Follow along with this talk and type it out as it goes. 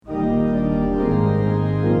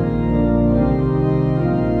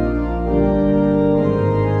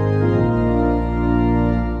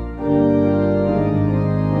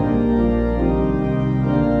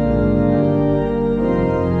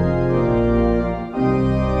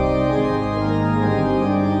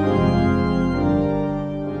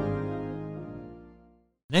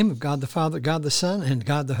of God the Father, God the Son, and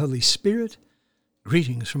God the Holy Spirit.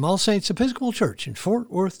 Greetings from All Saints Episcopal Church in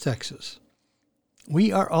Fort Worth, Texas.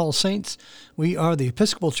 We are All Saints. We are the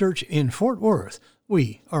Episcopal Church in Fort Worth.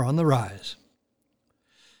 We are on the rise.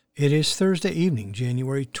 It is Thursday evening,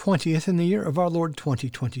 January 20th in the year of our Lord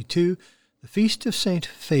 2022, the Feast of St.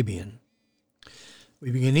 Fabian.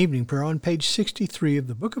 We begin evening prayer on page 63 of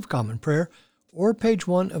the Book of Common Prayer, or page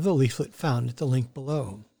 1 of the leaflet found at the link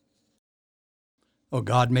below. O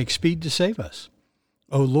God, make speed to save us.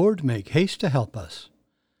 O Lord, make haste to help us.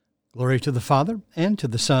 Glory to the Father, and to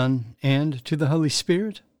the Son, and to the Holy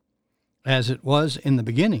Spirit, as it was in the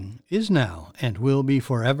beginning, is now, and will be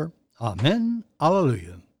forever. Amen.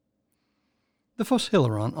 Alleluia. The Phos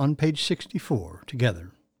Hilaron on page 64,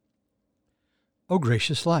 together. O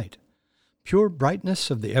gracious light, pure brightness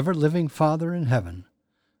of the ever-living Father in heaven,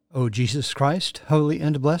 O Jesus Christ, holy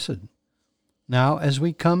and blessed, now as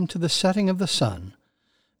we come to the setting of the sun,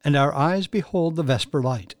 and our eyes behold the vesper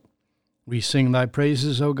light, we sing thy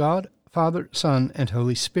praises, O God, Father, Son, and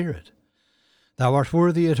Holy Spirit. Thou art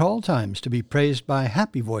worthy at all times to be praised by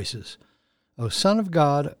happy voices, O Son of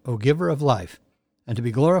God, O Giver of life, and to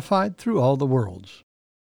be glorified through all the worlds.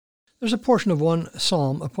 There's a portion of one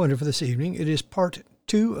psalm appointed for this evening. It is part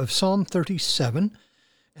 2 of Psalm 37,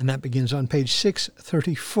 and that begins on page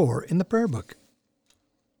 634 in the prayer book.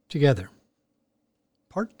 Together.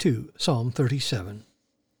 Part 2, Psalm 37.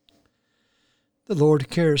 The Lord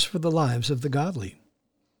cares for the lives of the godly,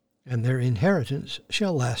 and their inheritance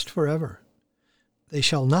shall last forever. They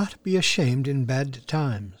shall not be ashamed in bad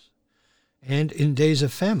times, and in days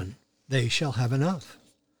of famine they shall have enough.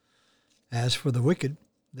 As for the wicked,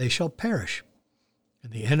 they shall perish,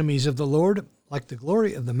 and the enemies of the Lord, like the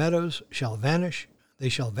glory of the meadows, shall vanish. They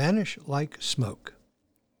shall vanish like smoke.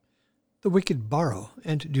 The wicked borrow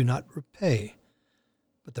and do not repay,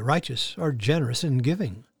 but the righteous are generous in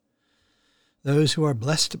giving. Those who are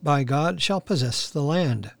blessed by God shall possess the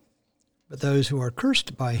land, but those who are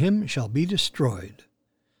cursed by him shall be destroyed.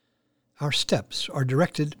 Our steps are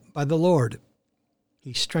directed by the Lord.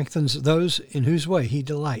 He strengthens those in whose way he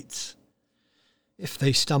delights. If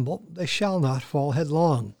they stumble, they shall not fall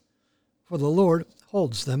headlong, for the Lord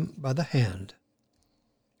holds them by the hand.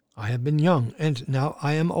 I have been young, and now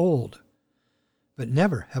I am old, but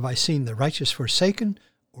never have I seen the righteous forsaken,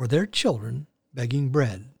 or their children begging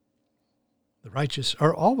bread. The righteous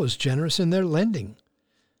are always generous in their lending,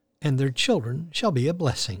 and their children shall be a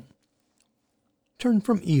blessing. Turn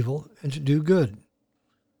from evil and do good,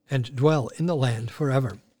 and dwell in the land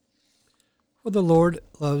forever. For the Lord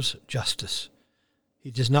loves justice.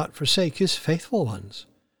 He does not forsake his faithful ones.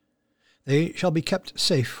 They shall be kept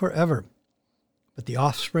safe forever, but the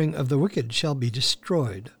offspring of the wicked shall be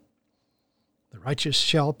destroyed. The righteous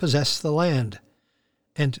shall possess the land,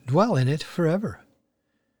 and dwell in it forever.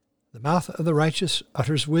 The mouth of the righteous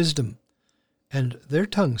utters wisdom, and their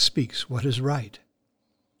tongue speaks what is right.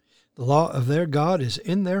 The law of their God is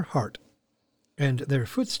in their heart, and their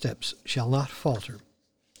footsteps shall not falter.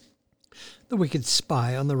 The wicked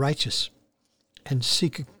spy on the righteous, and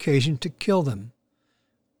seek occasion to kill them.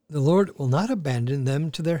 The Lord will not abandon them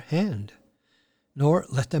to their hand, nor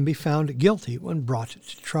let them be found guilty when brought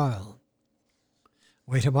to trial.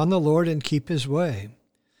 Wait upon the Lord and keep his way.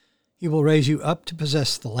 He will raise you up to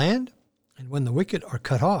possess the land, and when the wicked are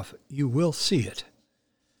cut off, you will see it.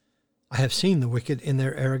 I have seen the wicked in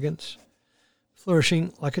their arrogance,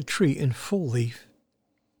 flourishing like a tree in full leaf.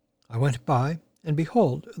 I went by, and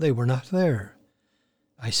behold, they were not there.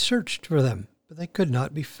 I searched for them, but they could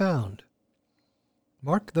not be found.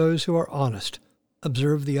 Mark those who are honest,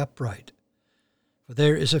 observe the upright, for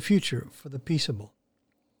there is a future for the peaceable.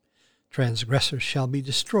 Transgressors shall be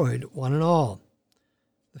destroyed, one and all.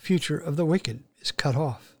 The future of the wicked is cut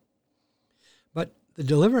off. But the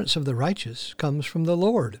deliverance of the righteous comes from the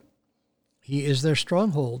Lord. He is their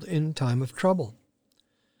stronghold in time of trouble.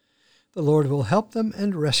 The Lord will help them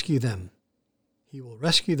and rescue them. He will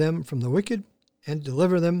rescue them from the wicked and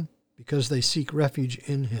deliver them because they seek refuge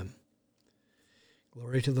in him.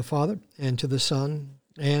 Glory to the Father, and to the Son,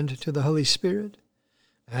 and to the Holy Spirit,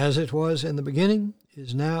 as it was in the beginning,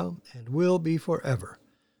 is now, and will be forever.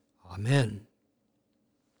 Amen.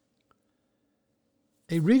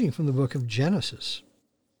 A reading from the book of Genesis.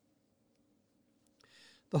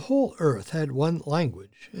 The whole earth had one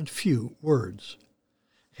language and few words.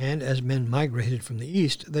 And as men migrated from the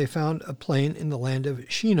east, they found a plain in the land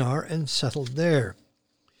of Shinar and settled there.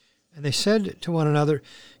 And they said to one another,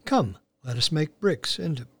 Come, let us make bricks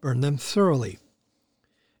and burn them thoroughly.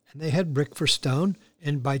 And they had brick for stone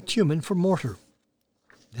and bitumen for mortar.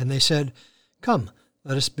 Then they said, Come,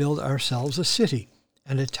 let us build ourselves a city,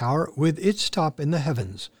 and a tower with its top in the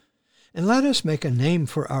heavens, And let us make a name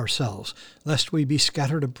for ourselves, lest we be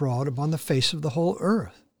scattered abroad upon the face of the whole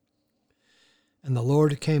earth. And the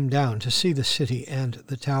Lord came down to see the city and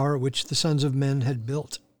the tower which the sons of men had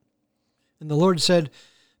built. And the Lord said,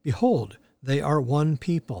 Behold, they are one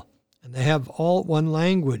people, and they have all one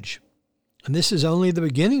language. And this is only the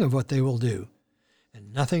beginning of what they will do.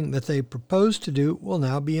 And nothing that they propose to do will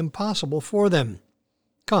now be impossible for them.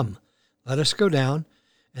 Come, let us go down,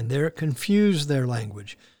 and there confuse their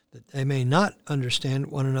language, that they may not understand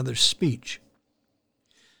one another's speech.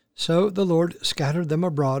 So the Lord scattered them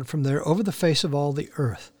abroad from there over the face of all the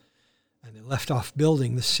earth, and they left off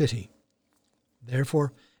building the city.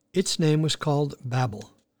 Therefore its name was called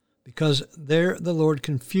Babel, because there the Lord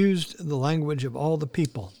confused the language of all the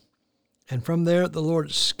people, and from there the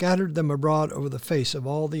Lord scattered them abroad over the face of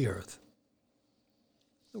all the earth.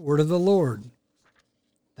 The word of the Lord.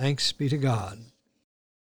 Thanks be to God.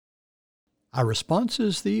 Our response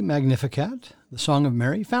is the Magnificat, the Song of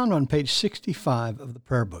Mary, found on page 65 of the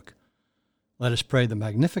prayer book. Let us pray the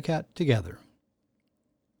Magnificat together.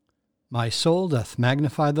 My soul doth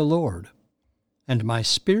magnify the Lord, and my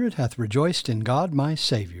spirit hath rejoiced in God my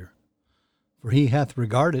Saviour. For he hath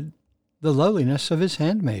regarded the lowliness of his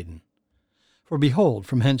handmaiden. For behold,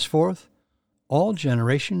 from henceforth all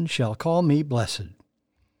generations shall call me blessed.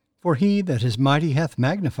 For he that is mighty hath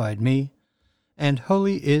magnified me, and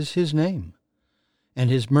holy is his name. And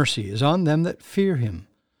his mercy is on them that fear him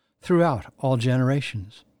throughout all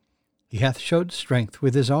generations. He hath showed strength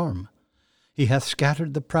with his arm. He hath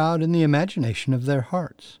scattered the proud in the imagination of their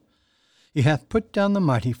hearts. He hath put down the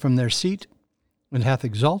mighty from their seat, and hath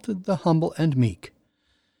exalted the humble and meek.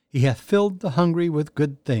 He hath filled the hungry with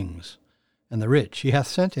good things, and the rich he hath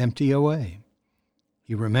sent empty away.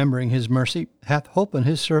 He, remembering his mercy, hath holpen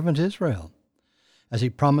his servant Israel, as he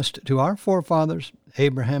promised to our forefathers,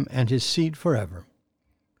 Abraham and his seed forever.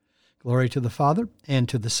 Glory to the Father, and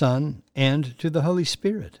to the Son, and to the Holy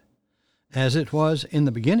Spirit, as it was in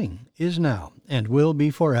the beginning, is now, and will be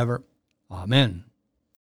forever. Amen.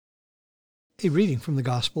 A reading from the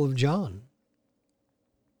Gospel of John.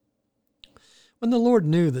 When the Lord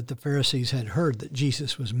knew that the Pharisees had heard that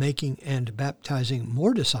Jesus was making and baptizing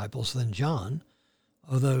more disciples than John,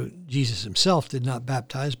 although Jesus himself did not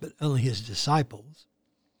baptize but only his disciples,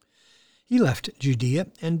 he left Judea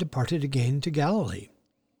and departed again to Galilee.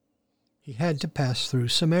 He had to pass through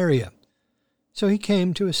Samaria. So he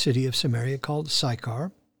came to a city of Samaria called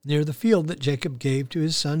Sychar, near the field that Jacob gave to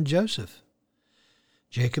his son Joseph.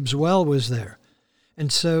 Jacob's well was there,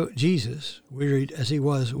 and so Jesus, wearied as he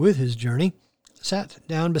was with his journey, sat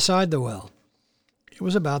down beside the well. It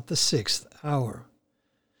was about the 6th hour.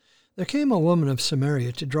 There came a woman of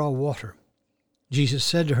Samaria to draw water. Jesus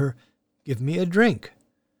said to her, Give me a drink,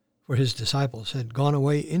 for his disciples had gone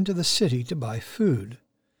away into the city to buy food.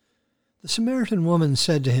 The Samaritan woman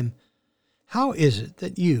said to him, How is it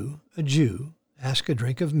that you, a Jew, ask a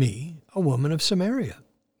drink of me, a woman of Samaria?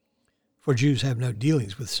 For Jews have no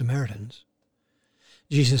dealings with Samaritans.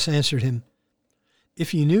 Jesus answered him,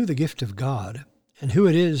 If you knew the gift of God, and who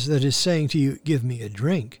it is that is saying to you, Give me a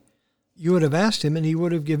drink, you would have asked him, and he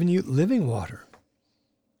would have given you living water.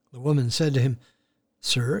 The woman said to him,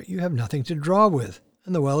 Sir, you have nothing to draw with,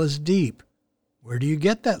 and the well is deep. Where do you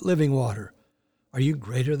get that living water? Are you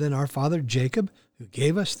greater than our father Jacob, who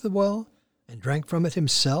gave us the well, and drank from it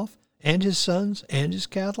himself, and his sons, and his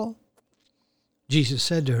cattle? Jesus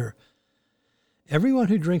said to her, Everyone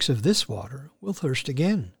who drinks of this water will thirst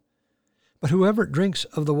again. But whoever drinks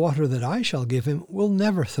of the water that I shall give him will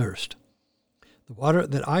never thirst. The water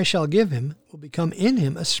that I shall give him will become in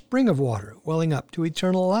him a spring of water welling up to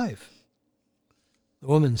eternal life. The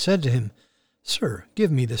woman said to him, Sir,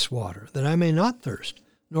 give me this water, that I may not thirst,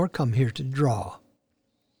 nor come here to draw.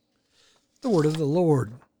 The word of the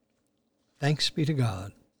Lord. Thanks be to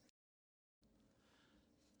God.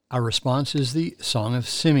 Our response is the Song of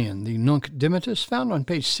Simeon, the Nunc Dimittis, found on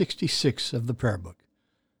page 66 of the prayer book.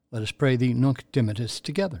 Let us pray the Nunc Dimittis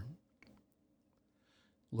together.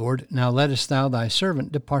 Lord, now lettest thou thy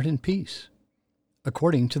servant depart in peace,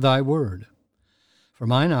 according to thy word. For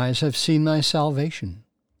mine eyes have seen thy salvation,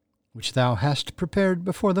 which thou hast prepared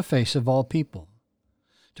before the face of all people,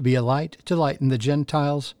 to be a light to lighten the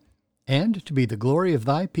Gentiles, and to be the glory of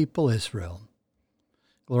thy people Israel.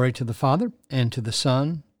 Glory to the Father, and to the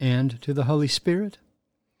Son, and to the Holy Spirit,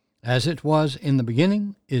 as it was in the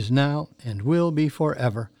beginning, is now, and will be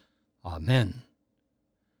forever. Amen.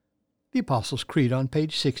 The Apostles' Creed on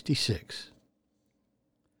page 66.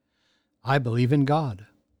 I believe in God,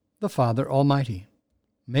 the Father Almighty,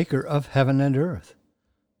 maker of heaven and earth,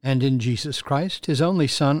 and in Jesus Christ, his only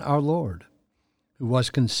Son, our Lord, who was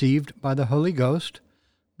conceived by the Holy Ghost,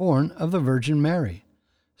 born of the Virgin Mary,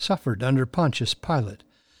 suffered under Pontius Pilate,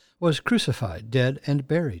 was crucified, dead, and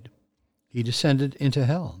buried. He descended into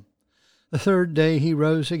hell. The third day he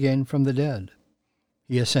rose again from the dead.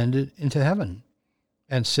 He ascended into heaven,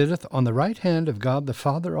 and sitteth on the right hand of God the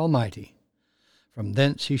Father Almighty. From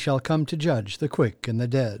thence he shall come to judge the quick and the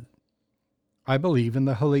dead. I believe in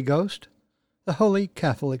the Holy Ghost, the Holy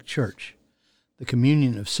Catholic Church, the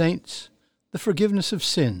communion of saints, the forgiveness of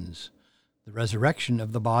sins, the resurrection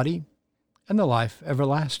of the body, and the life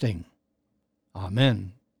everlasting.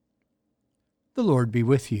 Amen. The Lord be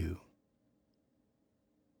with you.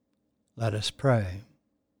 Let us pray.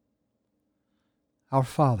 Our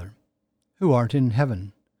Father, who art in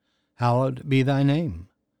heaven, hallowed be thy name.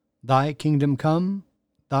 Thy kingdom come,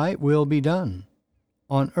 thy will be done,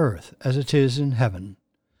 on earth as it is in heaven.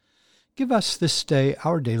 Give us this day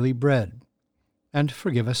our daily bread, and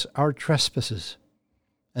forgive us our trespasses,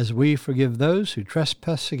 as we forgive those who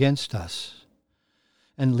trespass against us.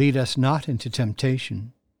 And lead us not into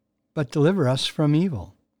temptation, but deliver us from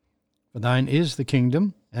evil. For thine is the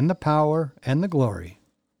kingdom, and the power, and the glory,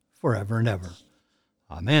 forever and ever.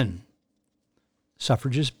 Amen.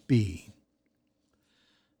 Suffrages B.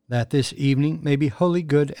 That this evening may be holy,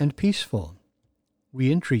 good, and peaceful, we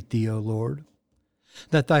entreat thee, O Lord.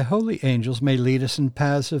 That thy holy angels may lead us in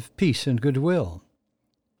paths of peace and goodwill,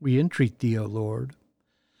 we entreat thee, O Lord.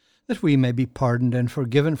 That we may be pardoned and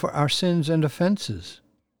forgiven for our sins and offenses,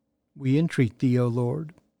 we entreat thee, O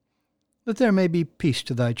Lord. That there may be peace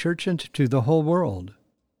to thy church and to the whole world,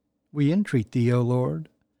 we entreat thee, O Lord.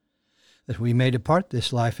 That we may depart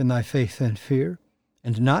this life in thy faith and fear,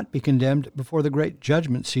 and not be condemned before the great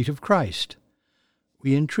judgment seat of Christ,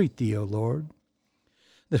 we entreat thee, O Lord.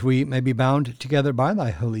 That we may be bound together by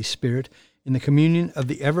thy Holy Spirit in the communion of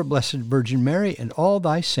the ever-blessed Virgin Mary and all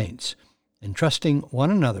thy saints, entrusting one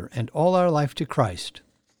another and all our life to Christ,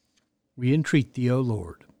 we entreat thee, O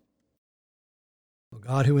Lord. O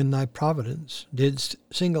God, who in thy providence didst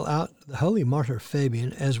single out the holy martyr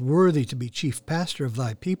Fabian as worthy to be chief pastor of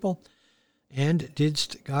thy people, and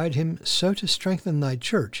didst guide him so to strengthen thy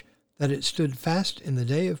church that it stood fast in the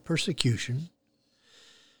day of persecution,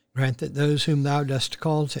 grant that those whom thou dost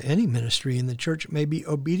call to any ministry in the church may be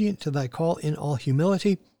obedient to thy call in all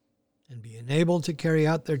humility, and be enabled to carry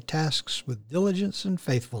out their tasks with diligence and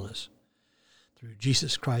faithfulness. Through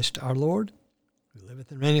Jesus Christ our Lord, who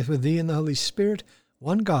liveth and reigneth with thee in the Holy Spirit,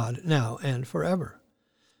 one God, now and forever.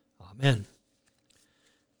 Amen.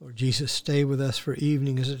 Lord Jesus, stay with us, for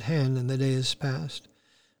evening is at hand and the day is past.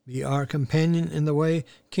 Be our companion in the way,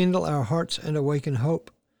 kindle our hearts and awaken hope,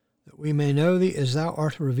 that we may know thee as thou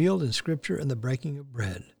art revealed in Scripture and the breaking of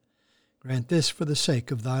bread. Grant this for the sake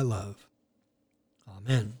of thy love.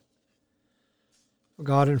 Amen. O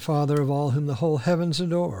God and Father of all whom the whole heavens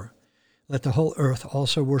adore, let the whole earth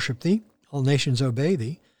also worship thee, all nations obey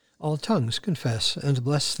thee, all tongues confess and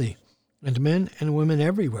bless thee, and men and women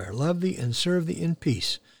everywhere love thee and serve thee in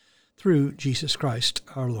peace, through Jesus Christ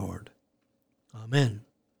our Lord. Amen.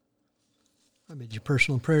 I bid you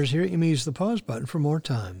personal prayers here. You may use the pause button for more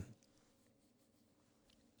time.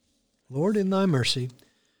 Lord, in thy mercy,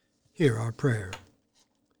 hear our prayer.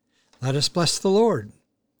 Let us bless the Lord.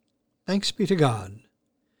 Thanks be to God.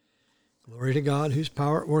 Glory to God, whose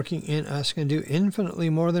power working in us can do infinitely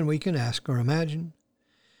more than we can ask or imagine.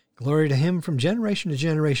 Glory to him from generation to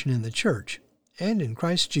generation in the church and in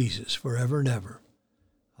Christ Jesus forever and ever.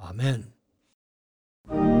 Amen.